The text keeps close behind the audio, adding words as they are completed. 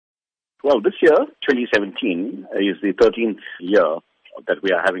Well, this year, 2017, is the 13th year that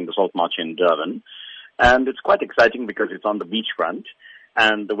we are having the Salt March in Durban. And it's quite exciting because it's on the beachfront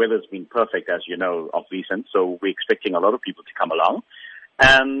and the weather's been perfect, as you know, of recent. So we're expecting a lot of people to come along.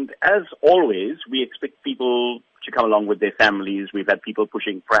 And as always, we expect people to come along with their families. We've had people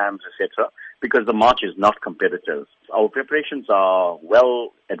pushing prams, etc., because the march is not competitive. Our preparations are well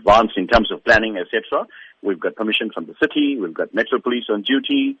advanced in terms of planning, etc. We've got permission from the city. We've got Metro Police on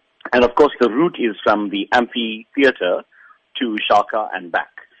duty. And of course, the route is from the amphitheater to Shaka and back.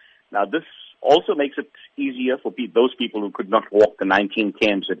 Now, this also makes it easier for those people who could not walk the 19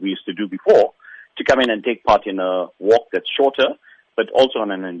 kms that we used to do before to come in and take part in a walk that's shorter, but also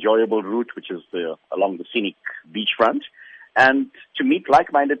on an enjoyable route, which is along the scenic beachfront, and to meet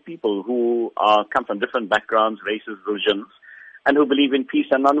like-minded people who come from different backgrounds, races, religions, and who believe in peace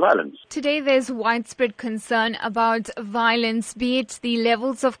and nonviolence. Today there's widespread concern about violence, be it the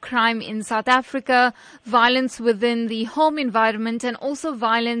levels of crime in South Africa, violence within the home environment, and also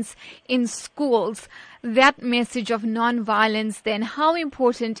violence in schools. That message of non-violence, then, how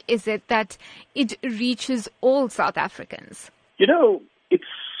important is it that it reaches all South Africans? You know, it's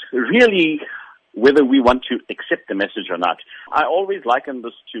really whether we want to accept the message or not. I always liken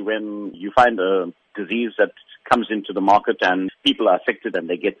this to when you find a disease that comes into the market and people are affected and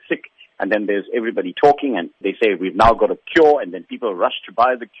they get sick, and then there's everybody talking and they say we've now got a cure, and then people rush to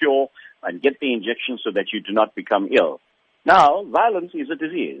buy the cure and get the injection so that you do not become ill. Now, violence is a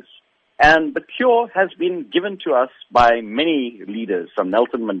disease, and the cure has been given to us by many leaders, from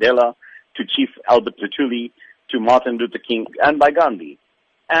Nelson Mandela to Chief Albert Luthuli to Martin Luther King, and by Gandhi.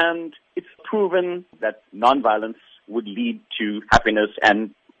 And it's proven that nonviolence would lead to happiness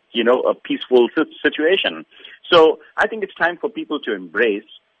and, a peaceful situation. So I think it's time for people to embrace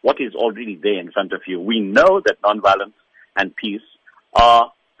what is already there in front of you. We know that nonviolence and peace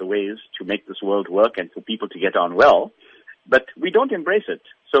are the ways to make this world work and for people to get on well, but we don't embrace it.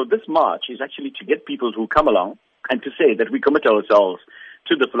 So this march is actually to get people who come along and to say that we commit ourselves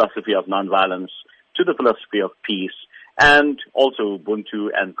to the philosophy of nonviolence, to the philosophy of peace, and also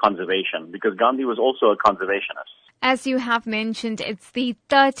Ubuntu and conservation, because Gandhi was also a conservationist. As you have mentioned, it's the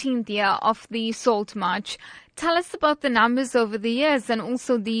 13th year of the Salt March. Tell us about the numbers over the years and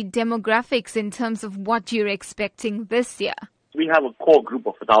also the demographics in terms of what you're expecting this year. We have a core group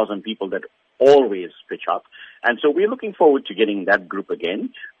of 1,000 people that always pitch up. And so we're looking forward to getting that group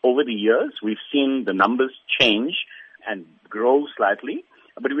again. Over the years, we've seen the numbers change and grow slightly,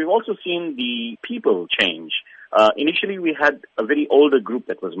 but we've also seen the people change. Initially, we had a very older group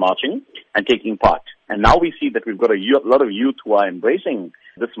that was marching and taking part. And now we see that we've got a lot of youth who are embracing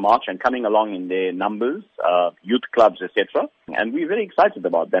this march and coming along in their numbers, youth clubs, etc. And we're very excited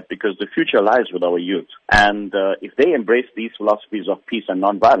about that because the future lies with our youth. And if they embrace these philosophies of peace and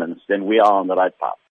nonviolence, then we are on the right path.